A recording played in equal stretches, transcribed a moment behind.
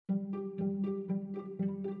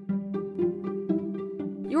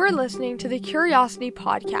You are listening to the Curiosity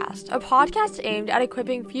Podcast, a podcast aimed at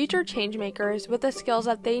equipping future changemakers with the skills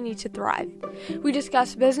that they need to thrive. We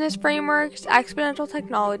discuss business frameworks, exponential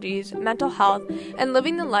technologies, mental health, and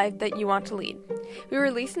living the life that you want to lead. We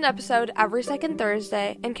release an episode every second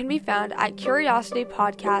Thursday and can be found at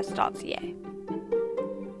curiositypodcast.ca.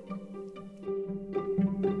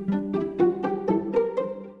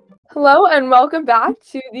 Hello and welcome back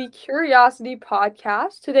to the Curiosity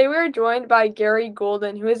Podcast. Today we are joined by Garry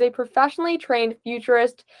Golden, who is a professionally trained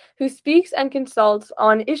futurist who speaks and consults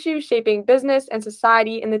on issues shaping business and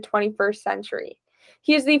society in the 21st century.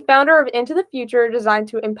 He is the founder of Into the Future, designed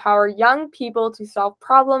to empower young people to solve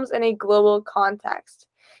problems in a global context.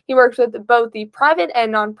 He works with both the private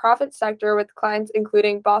and nonprofit sector with clients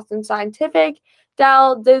including Boston Scientific,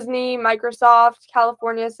 Dell, Disney, Microsoft,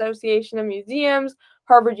 California Association of Museums,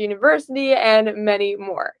 Harvard University, and many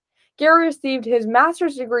more. Garry received his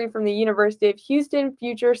master's degree from the University of Houston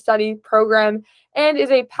Future Studies program and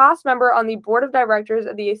is a past member on the board of directors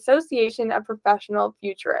of the Association of Professional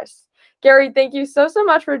Futurists. Garry, thank you so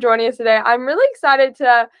much for joining us today. I'm really excited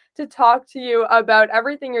to talk to you about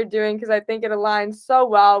everything you're doing because I think it aligns so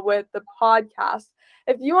well with the podcast.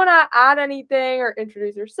 If you want to add anything or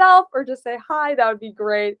introduce yourself or just say hi, that would be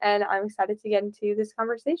great. And I'm excited to get into this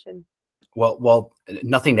conversation. Well,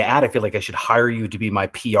 nothing to add. I feel like I should hire you to be my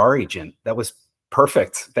PR agent. That was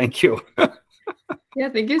perfect. Thank you. Yeah,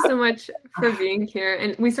 thank you so much for being here.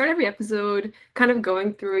 And we start every episode kind of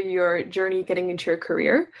going through your journey getting into your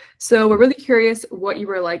career. So we're really curious what you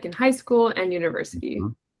were like in high school and university.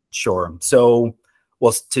 Sure. So,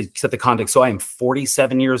 well, to set the context, so I am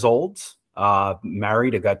 47 years old,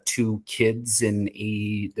 married. I got two kids they're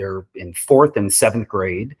in 4th and 7th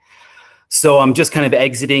grade. So I'm just kind of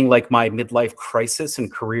exiting like my midlife crisis and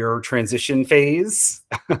career transition phase.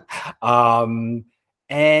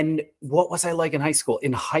 And what was I like in high school?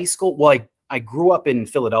 In high school, well, I grew up in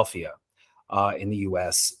Philadelphia, in the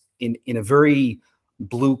US, in a very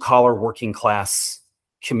blue collar working class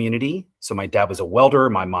community. So my dad was a welder.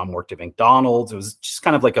 My mom worked at McDonald's. It was just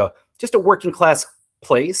kind of like just a working class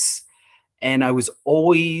place. And I was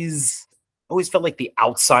always felt like the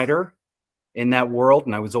outsider in that world.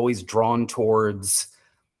 And I was always drawn towards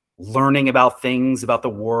learning about things about the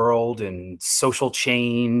world and social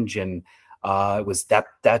change. And it was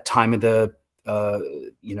that time of the,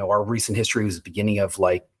 our recent history was the beginning of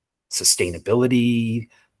like sustainability,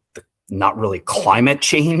 not really climate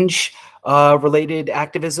change related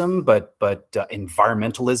activism, but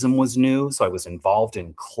environmentalism was new. So I was involved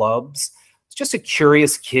in clubs. It's just a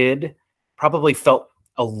curious kid, probably felt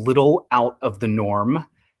a little out of the norm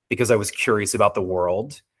because I was curious about the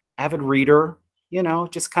world. Avid reader,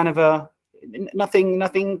 just kind of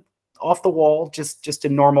nothing off the wall, just a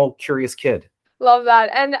normal, curious kid. Love that.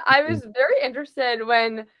 And I was very interested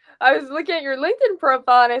when I was looking at your LinkedIn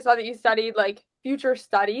profile and I saw that you studied like future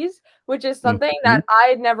studies, which is something that I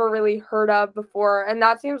had never really heard of before. And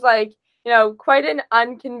that seems like, quite an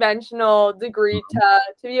unconventional degree to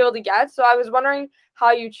be able to get. So I was wondering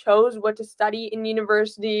how you chose what to study in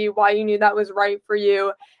university, why you knew that was right for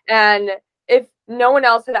you. And if no one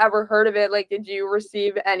else had ever heard of it, like, did you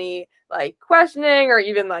receive any like questioning or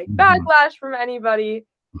even like backlash from anybody?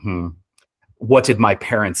 What did my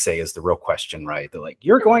parents say is the real question, right? They're like,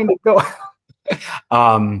 you're going to go.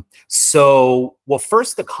 Well,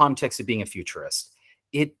 first, the context of being a futurist.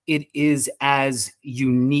 It is as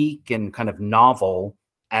unique and kind of novel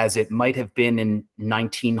as it might have been in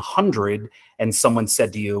 1900 and someone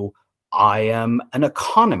said to you, I am an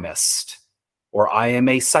economist or I am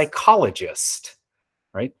a psychologist,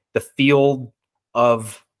 right? The field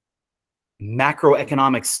of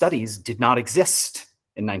macroeconomic studies did not exist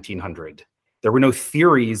in 1900. There were no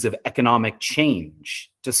theories of economic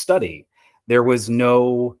change to study. There was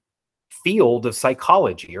no field of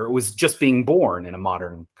psychology, or it was just being born in a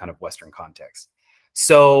modern kind of Western context.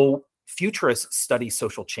 So futurists study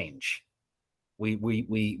social change.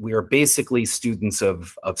 We are basically students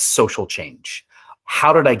of social change.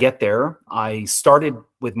 How did I get there? I started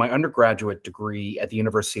with my undergraduate degree at the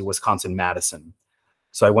University of Wisconsin-Madison.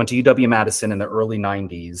 So I went to UW-Madison in the early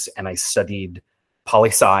 90s and I studied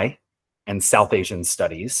poli-sci and South Asian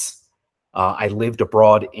studies. I lived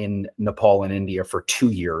abroad in Nepal and India for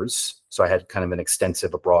 2 years. So I had kind of an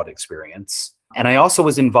extensive abroad experience. And I also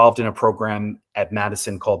was involved in a program at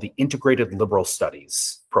Madison called the Integrated Liberal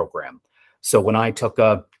Studies program. So when I took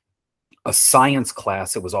a science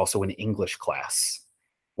class, it was also an English class.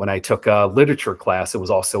 When I took a literature class, it was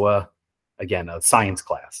also a science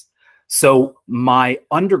class. So my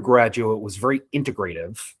undergraduate was very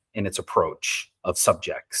integrative in its approach of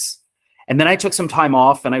subjects. And then I took some time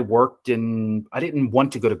off and I worked, and I didn't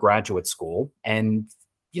want to go to graduate school. And,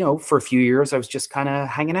 for a few years, I was just kind of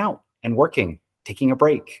hanging out and working, taking a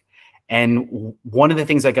break. And one of the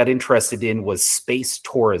things I got interested in was space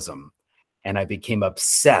tourism. And I became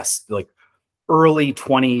obsessed, like early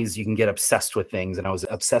 20s, you can get obsessed with things. And I was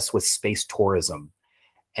obsessed with space tourism.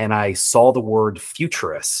 And I saw the word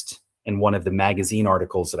futurist in one of the magazine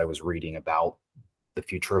articles that I was reading about the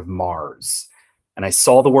future of Mars. And I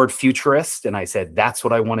saw the word futurist and I said, that's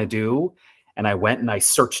what I want to do. And I went and I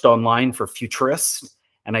searched online for futurist,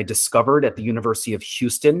 and I discovered at the University of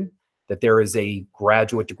Houston that there is a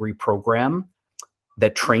graduate degree program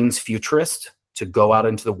that trains futurists to go out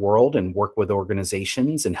into the world and work with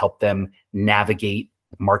organizations and help them navigate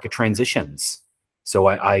market transitions. So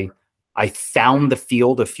I found the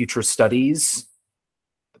field of future studies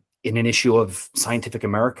in an issue of Scientific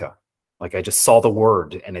America. Like, I just saw the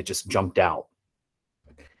word and it just jumped out.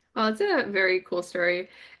 Well, it's a very cool story.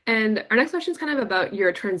 And our next question is kind of about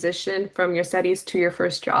your transition from your studies to your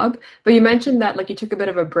first job. But you mentioned that you took a bit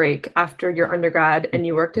of a break after your undergrad and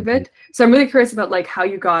you worked a bit. So I'm really curious about how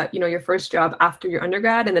you got, your first job after your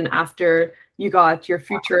undergrad, and then after you got your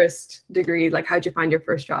futurist degree, how'd you find your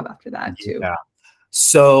first job after that too? Yeah.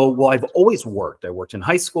 So, well, I've always worked. I worked in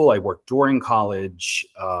high school. I worked during college.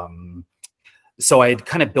 So I had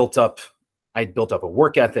kind of built up a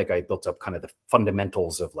work ethic. I built up kind of the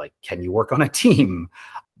fundamentals of can you work on a team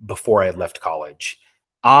before I had left college.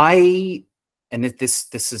 And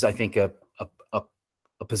this is, I think, a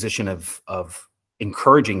position of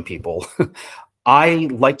encouraging people. I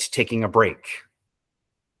liked taking a break.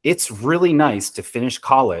 It's really nice to finish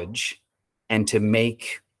college and to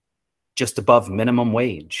make just above minimum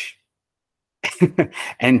wage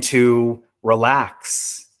and to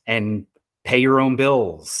relax and pay your own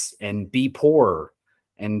bills and be poor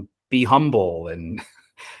and be humble and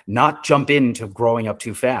not jump into growing up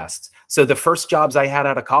too fast. So the first jobs I had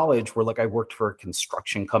out of college were I worked for a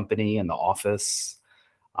construction company in the office.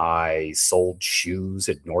 I sold shoes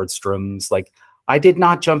at Nordstrom's. I did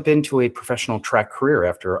not jump into a professional track career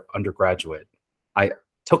after undergraduate. I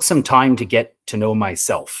took some time to get to know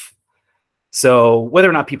myself. So whether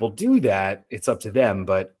or not people do that, it's up to them.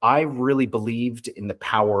 But I really believed in the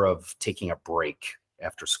power of taking a break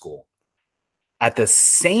after school. At the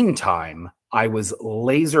same time, I was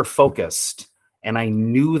laser focused, and I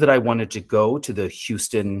knew that I wanted to go to the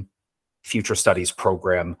Houston Future Studies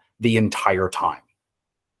program the entire time.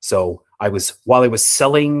 So while I was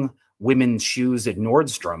selling women's shoes at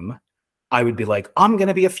Nordstrom, I would be I'm going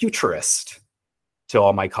to be a futurist to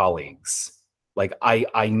all my colleagues.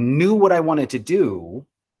 I knew what I wanted to do,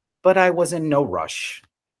 but I was in no rush.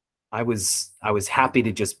 I was happy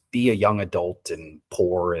to just be a young adult and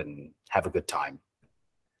poor and have a good time.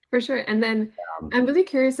 For sure. And then I'm really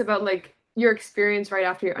curious about your experience right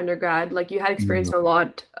after your undergrad. You had experience in a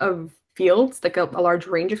lot of fields, a large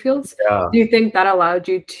range of fields. Yeah. Do you think that allowed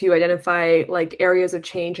you to identify areas of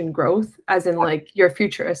change and growth, as in you're a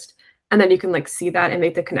futurist, and then you can see that and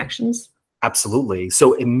make the connections? Absolutely.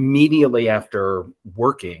 So immediately after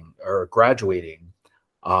working or graduating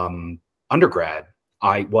undergrad,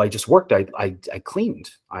 I just worked. I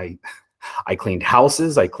cleaned. I cleaned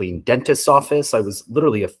houses. I cleaned dentist's office. I was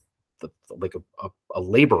literally a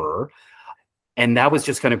laborer. And that was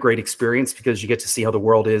just kind of great experience because you get to see how the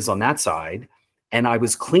world is on that side. And I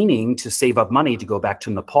was cleaning to save up money to go back to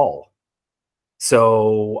Nepal.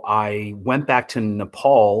 So I went back to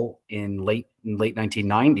Nepal in late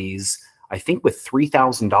 1990s, I think with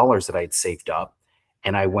 $3,000 that I had saved up.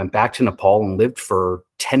 And I went back to Nepal and lived for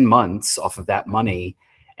 10 months off of that money.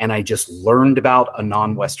 And I just learned about a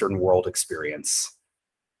non-Western world experience.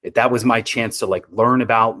 That was my chance to learn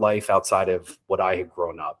about life outside of what I had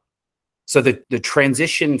grown up. So the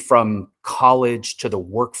transition from college to the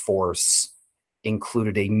workforce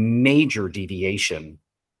included a major deviation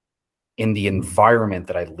in the environment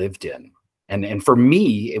that I lived in. And for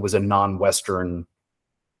me, it was a non-Western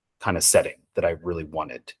kind of setting that I really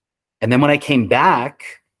wanted. And then when I came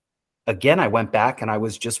back, again, I went back and I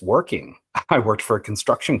was just working. I worked for a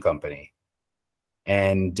construction company.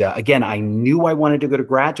 And again, I knew I wanted to go to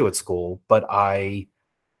graduate school, but I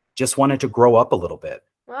just wanted to grow up a little bit.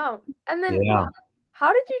 Wow. And then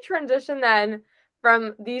how did you transition then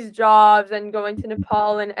from these jobs and going to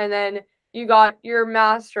Nepal, and then you got your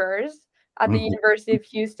master's at the University of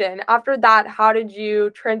Houston? After that, how did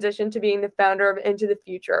you transition to being the founder of Into the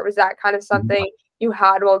Future? Was that kind of something you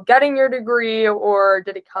had while getting your degree, or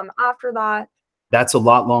did it come after that? That's a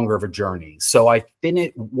lot longer of a journey. So I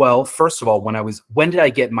finished, well, first of all, when did I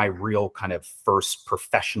get my real kind of first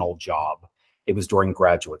professional job? It was during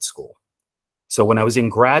graduate school. So when I was in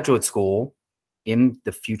graduate school in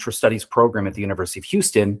the Future Studies program at the University of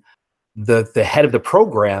Houston, the head of the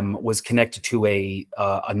program was connected to a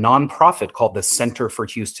nonprofit called the Center for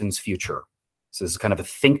Houston's Future. So this is kind of a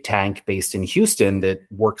think tank based in Houston that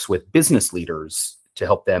works with business leaders to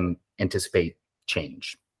help them anticipate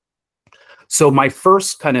change. So my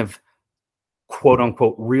first kind of quote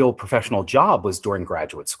unquote real professional job was during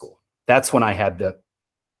graduate school. That's when I had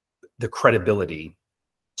the credibility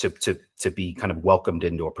to be kind of welcomed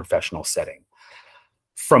into a professional setting.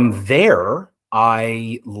 From there,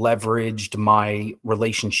 I leveraged my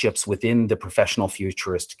relationships within the professional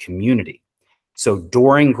futurist community. So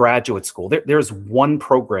during graduate school, there's one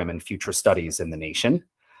program in future studies in the nation.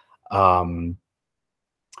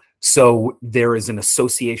 So there is an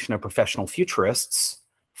Association of Professional Futurists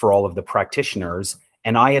for all of the practitioners,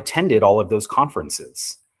 and I attended all of those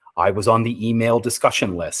conferences. I was on the email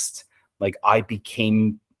discussion list. Like, I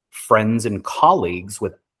became friends and colleagues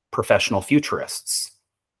with professional futurists.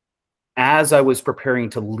 As I was preparing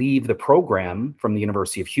to leave the program from the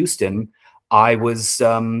University of Houston, I was,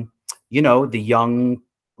 the young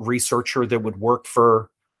researcher that would work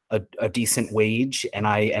for a decent wage, and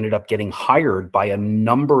I ended up getting hired by a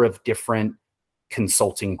number of different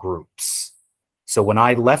consulting groups. So when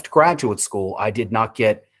I left graduate school, I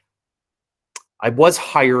was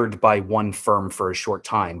hired by one firm for a short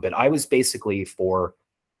time, but I was basically for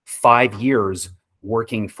 5 years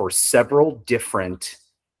working for several different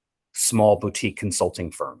small boutique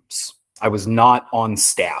consulting firms. I was not on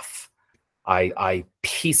staff. I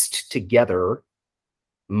pieced together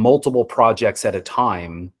multiple projects at a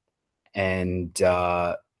time, and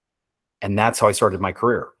that's how I started my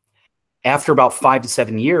career. After about 5 to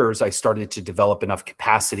 7 years, I started to develop enough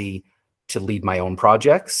capacity to lead my own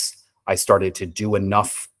projects. I started to do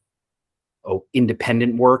enough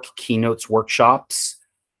independent work, keynotes, workshops,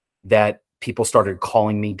 that people started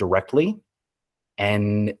calling me directly.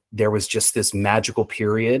 And there was just this magical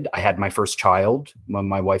period. I had my first child,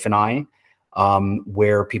 my wife and I,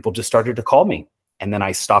 where people just started to call me. And then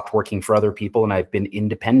I stopped working for other people, and I've been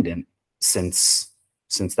independent since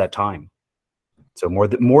that time. So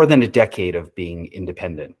more than a decade of being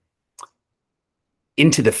independent.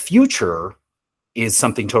 Into the future is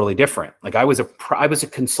something totally different. Like, I was a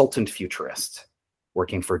consultant futurist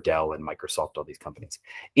working for Dell and Microsoft, all these companies.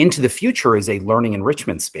 Into the future is a learning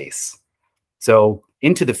enrichment space. So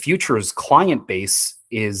Into the Future's client base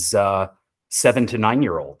is 7 to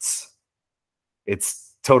 9-year-olds.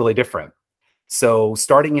 It's totally different. So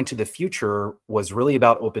starting Into the Future was really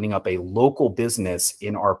about opening up a local business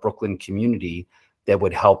in our Brooklyn community that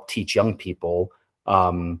would help teach young people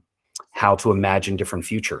how to imagine different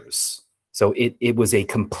futures. So it was a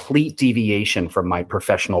complete deviation from my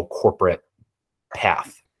professional corporate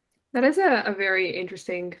path. That is a very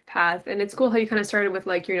interesting path. And it's cool how you kind of started with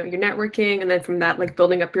like, your networking, and then from that, like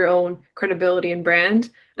building up your own credibility and brand.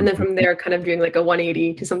 And then from there, kind of doing like a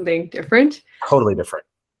 180 to something different. Totally different.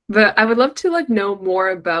 But I would love to like know more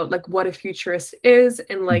about like what a futurist is,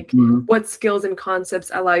 and like what skills and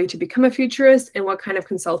concepts allow you to become a futurist, and what kind of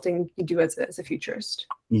consulting you do as a futurist.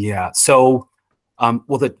 Yeah. So,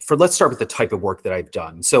 let's start with the type of work that I've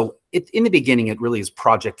done. So in the beginning, it really is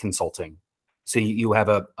project consulting. So you have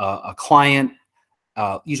a client,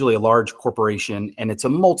 usually a large corporation, and it's a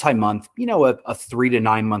multi-month, a 3 to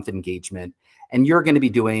 9 month engagement. And you're going to be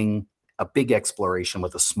doing a big exploration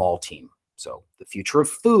with a small team. So the future of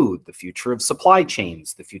food, the future of supply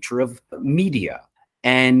chains, the future of media.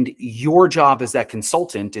 And your job as that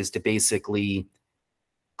consultant is to basically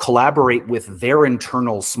collaborate with their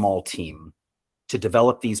internal small team to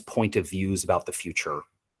develop these point of views about the future.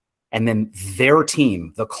 And then their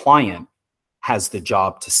team, the client, has the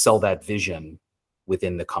job to sell that vision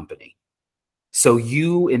within the company. So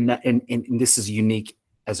you, and this is unique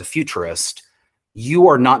as a futurist, you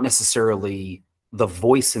are not necessarily the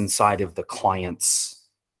voice inside of the client's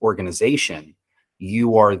organization.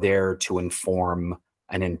 You are there to inform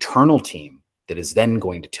an internal team that is then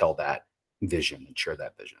going to tell that vision and share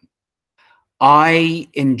that vision. I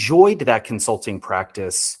enjoyed that consulting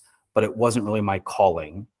practice, but it wasn't really my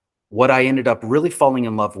calling. What I ended up really falling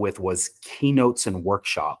in love with was keynotes and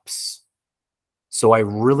workshops. So I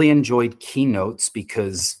really enjoyed keynotes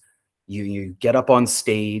because you get up on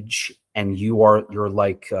stage and you're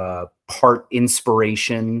like part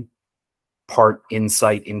inspiration, part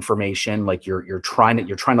insight information. Like you're trying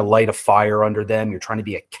to light a fire under them. You're trying to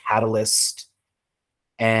be a catalyst.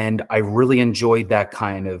 And I really enjoyed that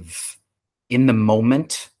kind of in the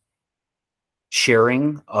moment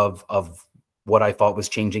sharing of what I thought was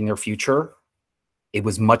changing their future. It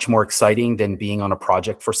was much more exciting than being on a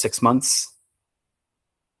project for 6 months.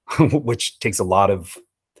 which takes a lot of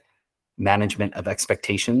management of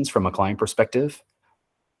expectations from a client perspective.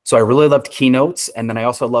 So I really loved keynotes. And then I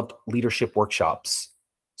also loved leadership workshops.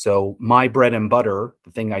 So my bread and butter,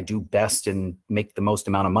 the thing I do best and make the most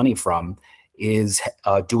amount of money from, is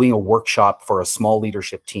doing a workshop for a small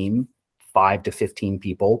leadership team, 5 to 15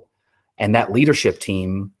 people. And that leadership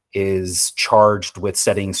team is charged with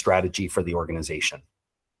setting strategy for the organization.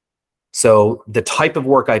 So the type of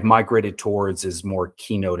work I've migrated towards is more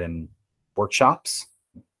keynote and workshops.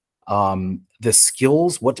 The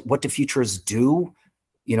skills, what do futurists do?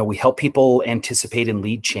 We help people anticipate and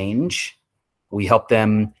lead change. We help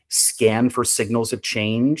them scan for signals of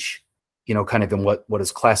change, kind of in what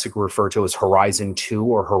is classically referred to as Horizon 2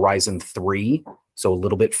 or Horizon 3, so a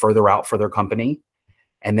little bit further out for their company.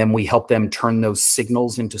 And then we help them turn those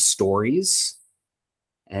signals into stories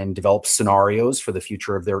and develop scenarios for the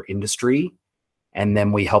future of their industry. And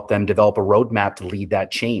then we help them develop a roadmap to lead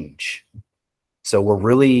that change. So we're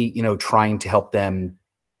really, trying to help them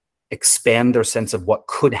expand their sense of what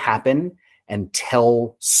could happen and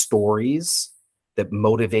tell stories that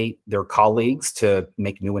motivate their colleagues to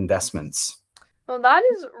make new investments. Well, that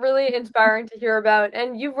is really inspiring to hear about.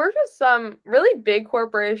 And you've worked with some really big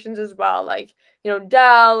corporations as well, like,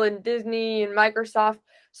 Dell and Disney and Microsoft.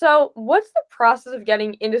 So what's the process of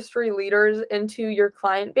getting industry leaders into your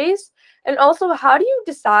client base? And also, how do you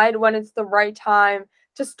decide when it's the right time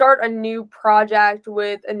to start a new project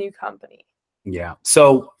with a new company? Yeah.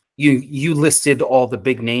 So you listed all the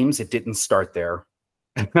big names. It didn't start there.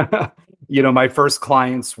 My first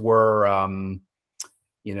clients were,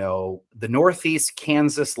 the Northeast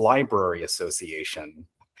Kansas Library Association,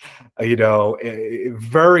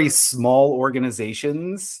 very small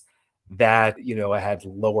organizations that, had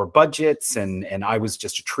lower budgets and I was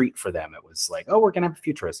just a treat for them. It was like, oh, we're going to have a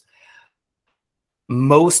futurist.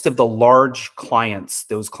 Most of the large clients,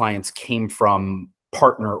 those clients came from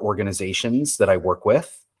partner organizations that I work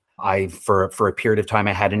with. For a period of time,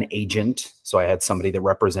 I had an agent. So I had somebody that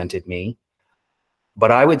represented me.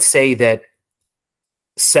 But I would say that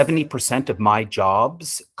 70% of my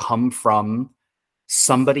jobs come from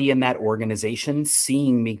somebody in that organization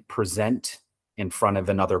seeing me present in front of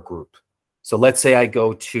another group. So let's say I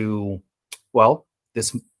go to,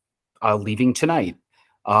 leaving tonight.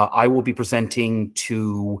 I will be presenting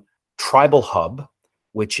to Tribal Hub,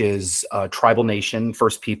 which is a tribal nation,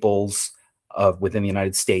 First Peoples within the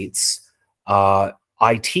United States,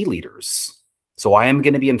 IT leaders. So I am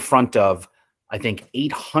going to be in front of, I think,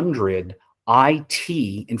 800 IT,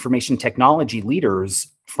 information technology leaders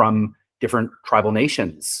from different tribal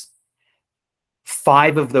nations.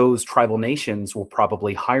 5 of those tribal nations will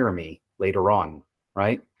probably hire me later on,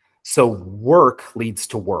 right? So work leads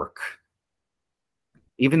to work.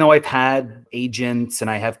 Even though I've had agents and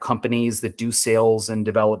I have companies that do sales and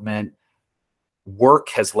development, work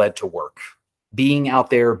has led to work. Being out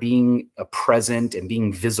there, being present and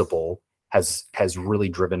being visible has really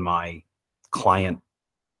driven my client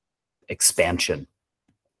expansion.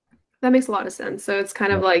 That makes a lot of sense. So it's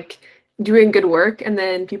kind of like doing good work and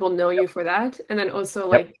then people know you for that. And then also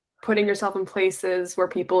like putting yourself in places where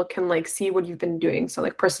people can like see what you've been doing. So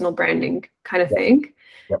like personal branding kind of thing.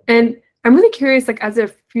 And I'm really curious, like as a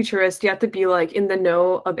futurist, you have to be like in the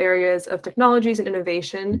know of areas of technologies and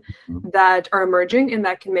innovation that are emerging and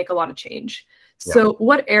that can make a lot of change. So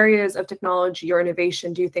what areas of technology or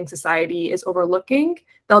innovation do you think society is overlooking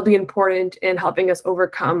that'll be important in helping us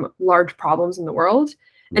overcome large problems in the world?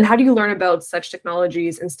 And how do you learn about such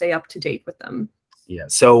technologies and stay up to date with them? Yeah.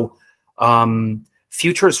 So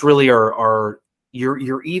futurists really are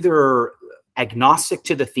you're either agnostic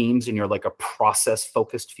to the themes and you're like a process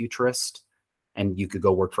focused futurist and you could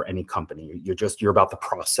go work for any company. You're about the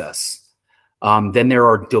process. Then there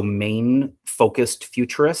are domain focused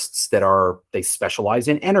futurists they specialize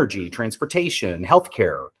in energy, transportation,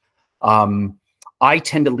 healthcare. I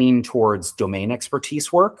tend to lean towards domain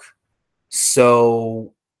expertise work.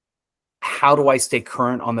 So how do I stay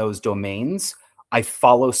current on those domains? I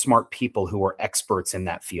follow smart people who are experts in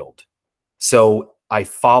that field. So I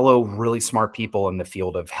follow really smart people in the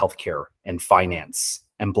field of healthcare and finance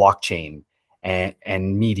and blockchain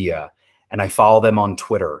and media. And I follow them on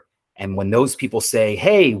Twitter. And when those people say,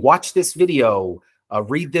 hey, watch this video,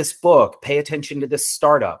 read this book, pay attention to this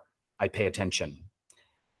startup, I pay attention.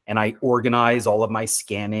 And I organize all of my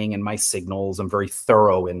scanning and my signals. I'm very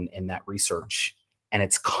thorough in that research. And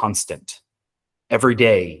it's constant. Every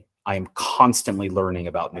day, I am constantly learning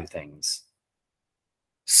about new things.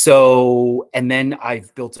 So, and then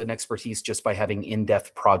I've built an expertise just by having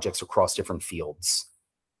in-depth projects across different fields.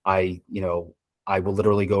 I will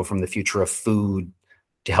literally go from the future of food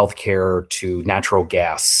to healthcare to natural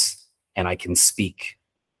gas, and I can speak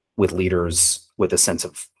with leaders with a sense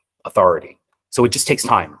of authority. So it just takes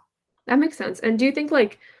time. That makes sense. And do you think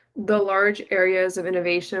like the large areas of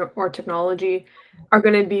innovation or technology are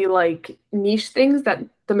going to be like niche things that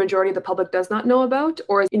the majority of the public does not know about,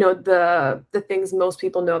 or the things most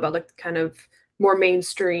people know about, like kind of more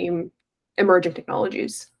mainstream emerging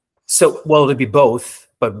technologies? So, well, it'd be both,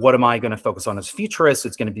 but what am I going to focus on as futurist?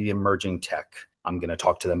 It's going to be emerging tech. I'm going to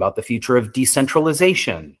talk to them about the future of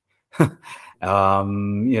decentralization.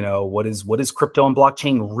 What is crypto and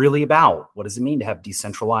blockchain really about? What does it mean to have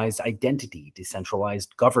decentralized identity,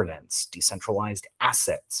 decentralized governance, decentralized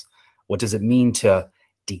assets? What does it mean to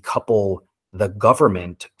decouple the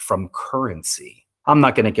government from currency? I'm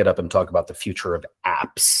not going to get up and talk about the future of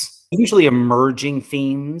apps. Usually emerging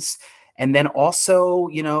themes. And then also,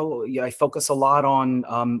 I focus a lot on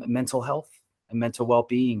mental health and mental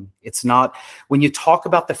well-being. It's not, when you talk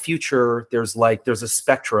about the future, there's a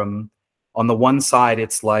spectrum. On the one side,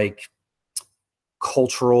 it's like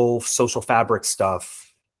cultural, social fabric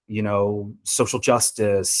stuff, social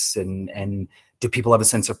justice, and do people have a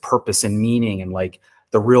sense of purpose and meaning, and like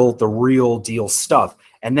the real deal stuff.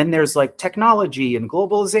 And then there's like technology and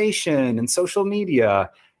globalization and social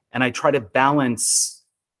media. And I try to balance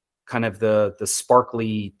kind of the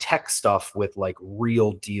sparkly tech stuff with like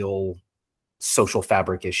real deal social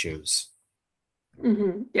fabric issues.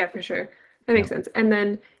 Mm-hmm. Yeah, for sure. That makes sense. And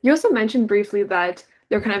then you also mentioned briefly that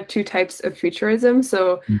there are kind of two types of futurism.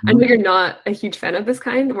 So I know you're not a huge fan of this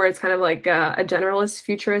kind, where it's kind of like a generalist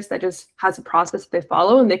futurist that just has a process they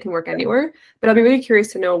follow and they can work anywhere. But I'll be really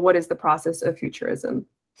curious to know, what is the process of futurism?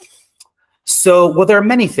 So, well, there are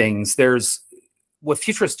many things. What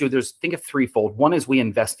futurists do, think of threefold. One is we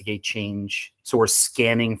investigate change. So we're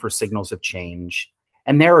scanning for signals of change.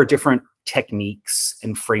 And there are different techniques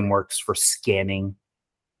and frameworks for scanning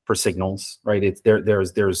for signals, right?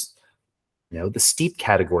 There's the steep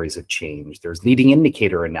categories of change. There's leading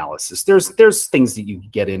indicator analysis. There's things that you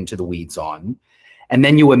get into the weeds on. And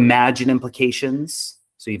then you imagine implications.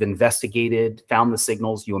 So you've investigated, found the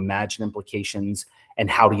signals, you imagine implications, and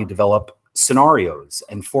how do you develop scenarios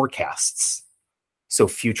and forecasts? So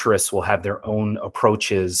futurists will have their own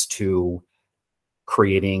approaches to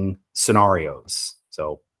creating scenarios.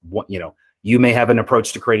 So you may have an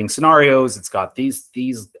approach to creating scenarios. It's got these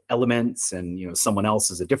elements, and someone else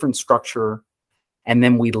is a different structure. And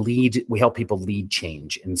then we help people lead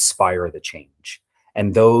change, inspire the change.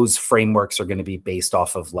 And those frameworks are going to be based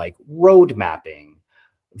off of like road mapping,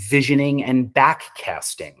 visioning, and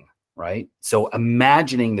backcasting, right? So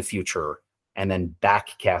imagining the future and then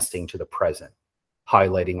backcasting to the present,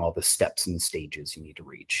 highlighting all the steps and stages you need to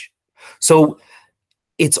reach. So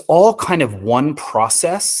it's all kind of one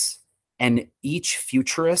process, and each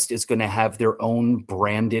futurist is going to have their own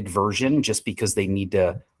branded version just because they need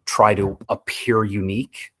to try to appear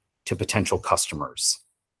unique to potential customers.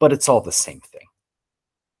 But it's all the same thing.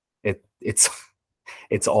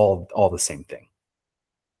 It's all the same thing.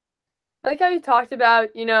 I like how you talked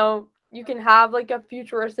about, you can have like a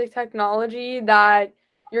futuristic technology that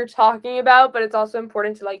you're talking about, but it's also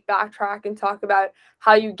important to like backtrack and talk about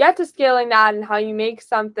how you get to scaling that and how you make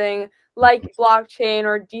something like blockchain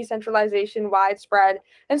or decentralization widespread.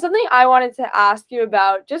 And something I wanted to ask you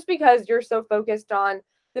about, just because you're so focused on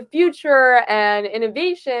the future and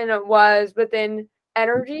innovation, was within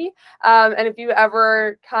energy. And if you've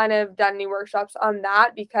ever kind of done any workshops on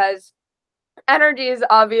that, because energy is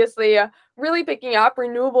obviously really picking up.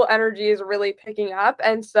 Renewable energy is really picking up.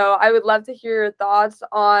 And so I would love to hear your thoughts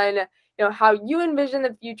on how you envision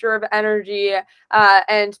the future of energy,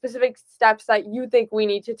 and specific steps that you think we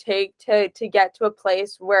need to take to get to a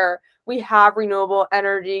place where we have renewable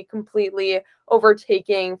energy completely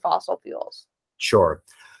overtaking fossil fuels. Sure.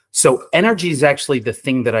 So energy is actually the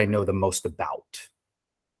thing that I know the most about.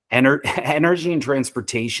 Energy and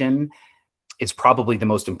transportation is probably the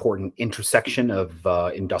most important intersection of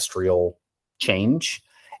industrial change.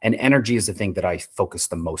 And energy is the thing that I focus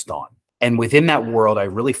the most on. And within that world, I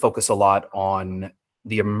really focus a lot on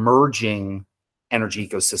the emerging energy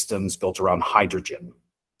ecosystems built around hydrogen.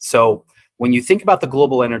 So when you think about the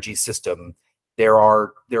global energy system, there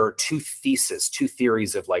are two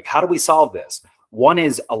theories of like, how do we solve this? One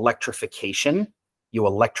is electrification. You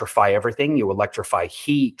electrify everything. You electrify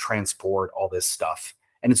heat, transport, all this stuff.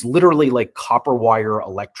 And it's literally like copper wire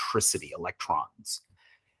electricity, electrons.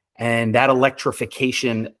 And that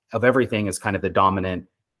electrification of everything is kind of the dominant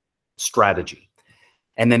strategy.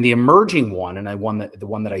 And then the emerging one, and the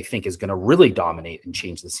one that I think is going to really dominate and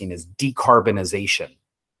change the scene, is decarbonization.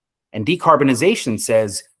 And decarbonization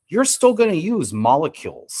says you're still going to use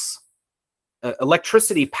molecules.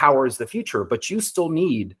 electricity powers the future, but you still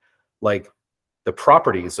need like the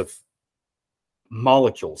properties of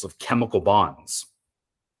molecules, of chemical bonds.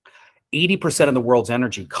 80% of the world's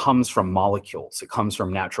energy comes from molecules. It comes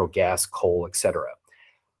from natural gas, coal, etc.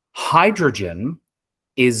 Hydrogen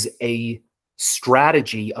is a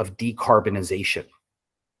strategy of decarbonization.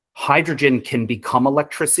 Hydrogen can become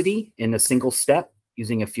electricity in a single step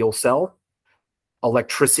using a fuel cell.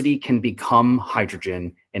 Electricity can become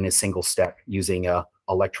hydrogen in a single step using an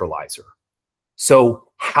electrolyzer. So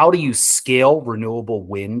how do you scale renewable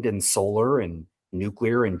wind and solar and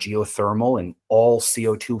nuclear and geothermal and all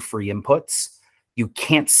CO2-free inputs? You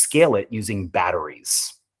can't scale it using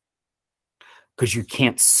batteries because you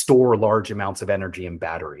can't store large amounts of energy in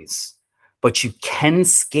batteries. But you can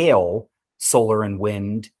scale solar and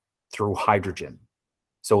wind through hydrogen.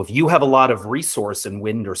 So if you have a lot of resource in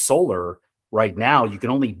wind or solar, right now you can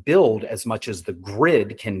only build as much as the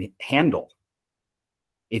grid can handle.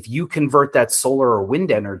 If you convert that solar or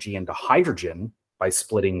wind energy into hydrogen by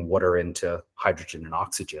splitting water into hydrogen and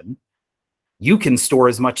oxygen, you can store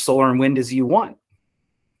as much solar and wind as you want.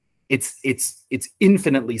 It's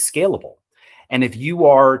infinitely scalable. And if you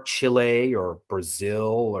are Chile or Brazil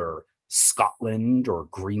or Scotland or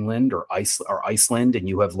Greenland or Iceland, and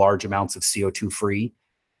you have large amounts of CO2-free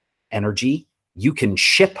energy, you can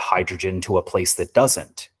ship hydrogen to a place that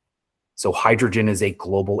doesn't. So hydrogen is a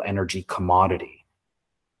global energy commodity.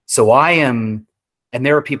 So and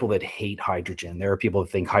there are people that hate hydrogen. There are people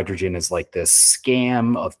that think hydrogen is like this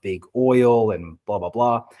scam of big oil and blah, blah,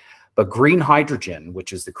 blah. But green hydrogen,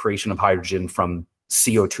 which is the creation of hydrogen from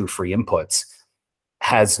CO2-free inputs,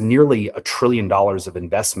 has nearly $1 trillion of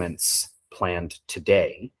investments planned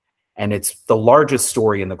today. And it's the largest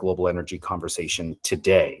story in the global energy conversation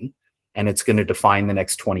today. And it's going to define the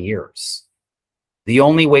next 20 years. The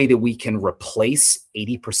only way that we can replace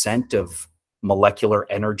 80% of molecular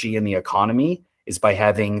energy in the economy is by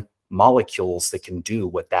having molecules that can do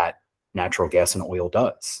what that natural gas and oil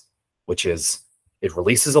does, which is it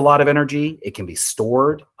releases a lot of energy, it can be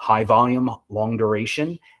stored, high volume, long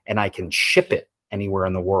duration, and I can ship it anywhere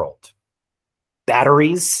in the world.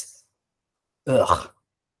 Batteries,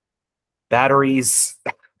 batteries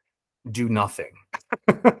do nothing.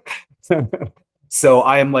 So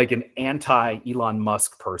I am like an anti-Elon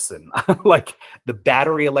Musk person. Like the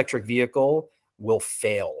battery electric vehicle will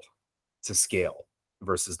fail to scale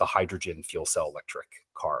versus the hydrogen fuel cell electric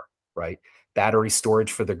car, right? Battery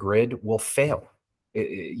storage for the grid will fail.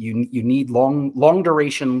 You need long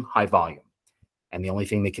duration, high volume. And the only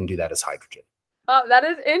thing that can do that is hydrogen. Oh, that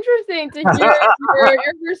is interesting to hear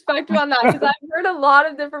your perspective on that, because I've heard a lot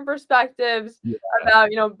of different perspectives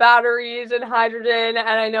about, batteries and hydrogen, and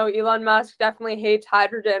I know Elon Musk definitely hates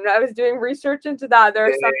hydrogen. I was doing research into that. There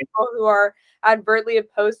are some people who are advertly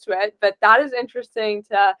opposed to it, but that is interesting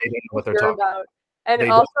to hear about.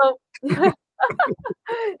 And also,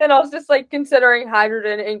 and also just like considering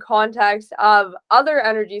hydrogen in context of other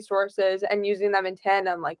energy sources and using them in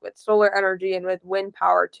tandem, like with solar energy and with wind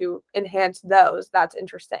power to enhance those. That's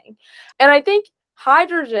interesting. And I think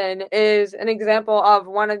hydrogen is an example of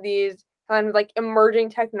one of these kind of like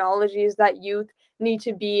emerging technologies that youth need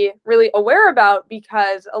to be really aware about,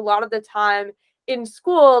 because a lot of the time in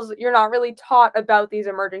schools, you're not really taught about these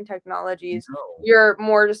emerging technologies. No. You're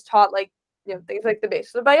more just taught like things like the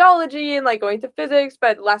basics of biology and like going to physics,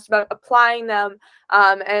 but less about applying them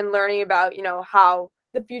and learning about, how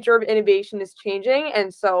the future of innovation is changing.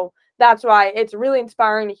 And so that's why it's really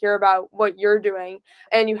inspiring to hear about what you're doing.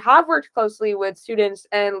 And you have worked closely with students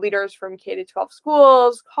and leaders from K-12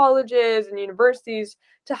 schools, colleges, and universities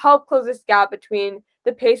to help close this gap between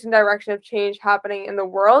the pace and direction of change happening in the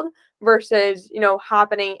world versus,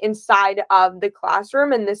 happening inside of the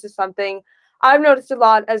classroom. And this is something I've noticed a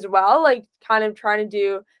lot as well, like kind of trying to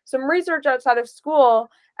do some research outside of school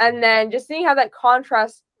and then just seeing how that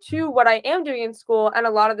contrasts to what I am doing in school. And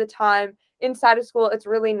a lot of the time inside of school, it's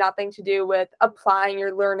really nothing to do with applying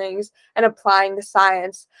your learnings and applying the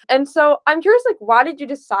science. And so I'm curious, like, why did you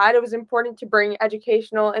decide it was important to bring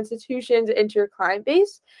educational institutions into your client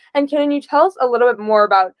base? And can you tell us a little bit more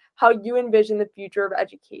about how you envision the future of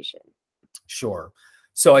education? Sure.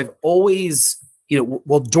 So I've always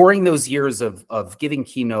during those years of giving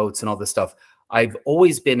keynotes and all this stuff, I've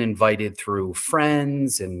always been invited through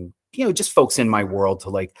friends and, just folks in my world to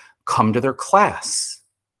like come to their class.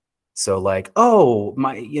 So like, oh,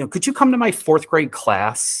 could you come to my 4th grade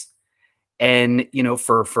class? And,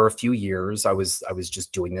 for a few years, I was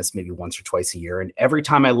just doing this maybe once or twice a year. And every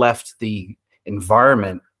time I left the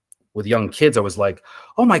environment with young kids, I was like,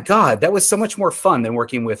 oh my God, that was so much more fun than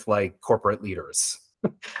working with like corporate leaders.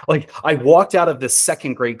 Like I walked out of the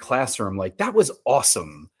second grade classroom, like that was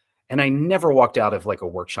awesome. And I never walked out of like a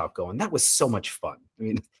workshop going, that was so much fun. I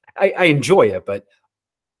mean, I enjoy it, but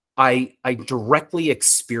I directly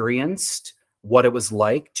experienced what it was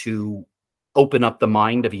like to open up the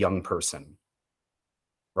mind of a young person,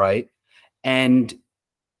 right? And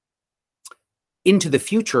Into the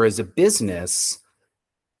Future as a business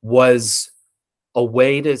was a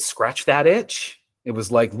way to scratch that itch. It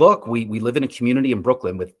was like, look, we live in a community in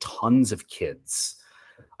Brooklyn with tons of kids.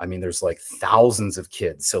 I mean, there's like thousands of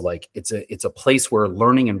kids. So like it's a place where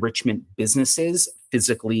learning enrichment businesses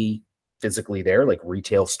physically there, like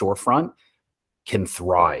retail storefront, can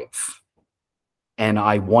thrive. And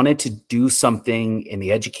I wanted to do something in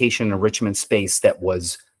the education and enrichment space that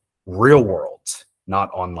was real world,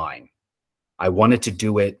 not online. I wanted to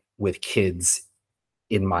do it with kids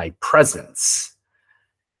in my presence.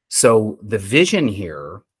 So the vision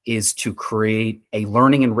here is to create a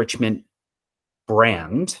learning enrichment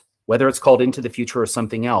brand, whether it's called Into the Future or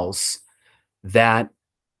something else, that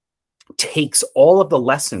takes all of the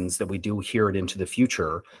lessons that we do here at Into the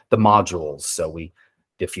Future, the modules. So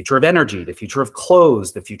the future of energy, the future of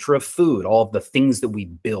clothes, the future of food, all of the things that we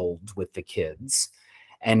build with the kids,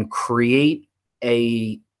 and create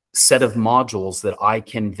a set of modules that I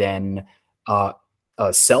can then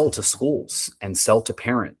sell to schools and sell to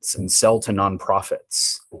parents and sell to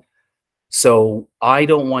nonprofits. So I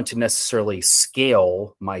don't want to necessarily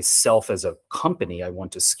scale myself as a company. I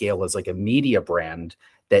want to scale as like a media brand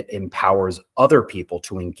that empowers other people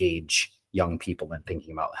to engage young people in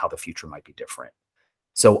thinking about how the future might be different.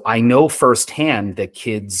 So I know firsthand that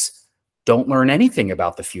kids don't learn anything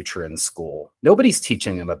about the future in school. Nobody's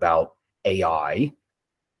teaching them about AI.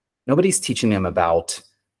 Nobody's teaching them about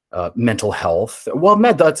mental health. Well,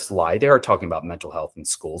 that's a lie. They are talking about mental health in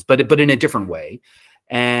schools, but in a different way.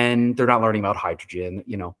 And they're not learning about hydrogen,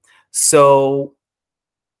 you know. So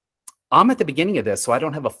I'm at the beginning of this, so I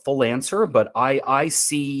don't have a full answer, but I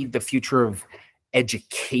see the future of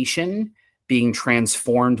education being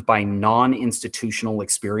transformed by non-institutional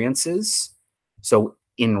experiences. So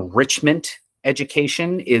enrichment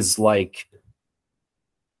education is like,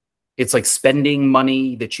 it's like spending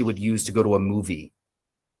money that you would use to go to a movie.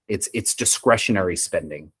 It's discretionary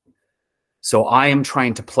spending. So I am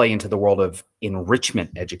trying to play into the world of enrichment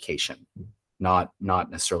education, not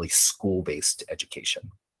necessarily school-based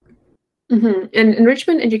education. Mm-hmm. And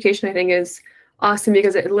enrichment education, I think, is awesome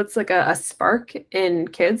because it lets like a spark in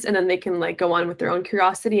kids, and then they can like go on with their own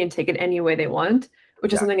curiosity and take it any way they want,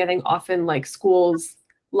 which is something I think often like schools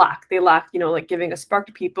lack. They lack, you know, like giving a spark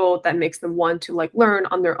to people that makes them want to like learn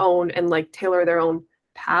on their own and like tailor their own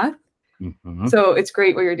path. Mm-hmm. So it's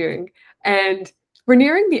great what you're doing. And we're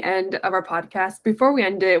nearing the end of our podcast. Before we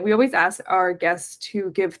end it, we always ask our guests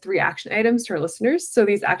to give 3 action items to our listeners. So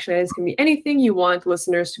these action items can be anything you want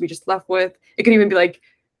listeners to be just left with. It can even be like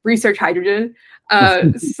research hydrogen.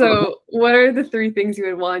 So what are the 3 things you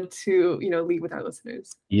would want to, you know, leave with our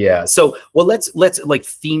listeners? Yeah. So, well, let's like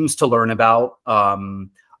themes to learn about.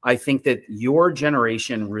 I think that your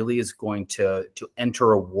generation really is going to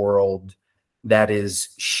enter a world that is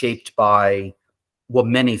shaped by, well,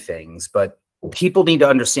 many things, but people need to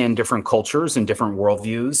understand different cultures and different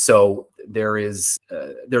worldviews. So there's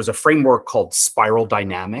a framework called spiral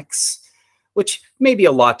dynamics, which may be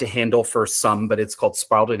a lot to handle for some, but it's called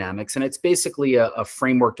spiral dynamics. And it's basically a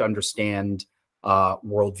framework to understand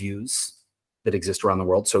worldviews that exist around the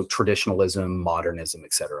world. So traditionalism, modernism,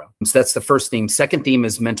 etc. So that's the first theme. Second theme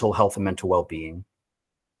is mental health and mental well-being,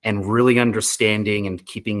 and really understanding and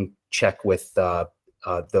keeping check with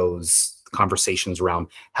those conversations around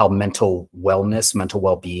how mental wellness, mental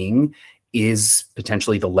well-being is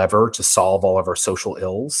potentially the lever to solve all of our social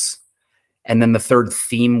ills. And then the third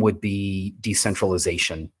theme would be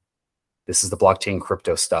decentralization. This is the blockchain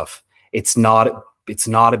crypto stuff. It's not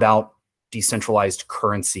about decentralized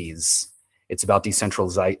currencies. It's about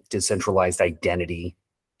decentralized identity,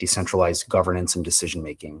 decentralized governance and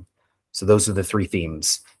decision-making. So those are the 3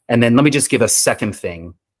 themes. And then let me just give a second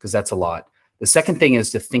thing, because that's a lot. The second thing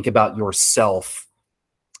is to think about yourself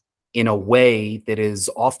in a way that is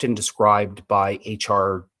often described by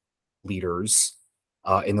HR leaders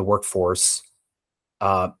in the workforce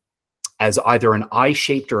as either an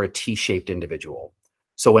I-shaped or a T-shaped individual.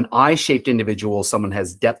 So an I-shaped individual, someone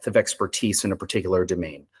has depth of expertise in a particular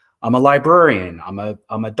domain. I'm a librarian, I'm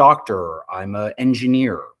a doctor, I'm an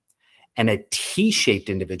engineer. And a T-shaped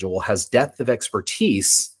individual has depth of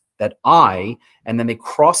expertise, that I, and then they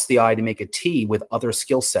cross the I to make a T with other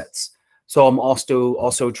skill sets. So I'm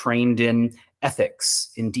also trained in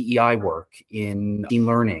ethics, in DEI work, in machine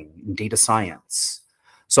learning, in data science.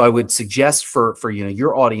 So I would suggest for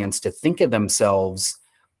your audience to think of themselves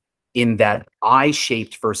in that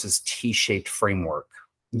I-shaped versus T-shaped framework.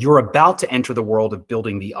 You're about to enter the world of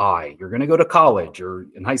building the I. You're going to go to college or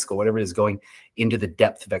in high school, whatever it is, going into the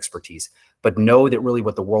depth of expertise. But know that really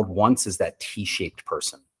what the world wants is that T-shaped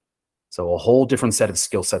person. So a whole different set of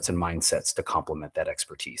skill sets and mindsets to complement that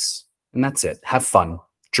expertise. And that's it. Have fun,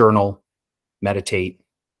 journal, meditate,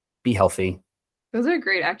 be healthy. Those are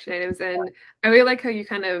great action items. And I really like how you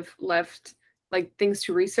kind of left like things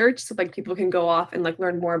to research so like people can go off and like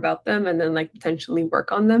learn more about them and then like potentially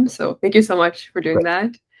work on them. So thank you so much for doing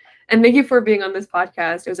that. And thank you for being on this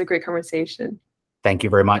podcast. It was a great conversation. Thank you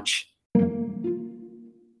very much.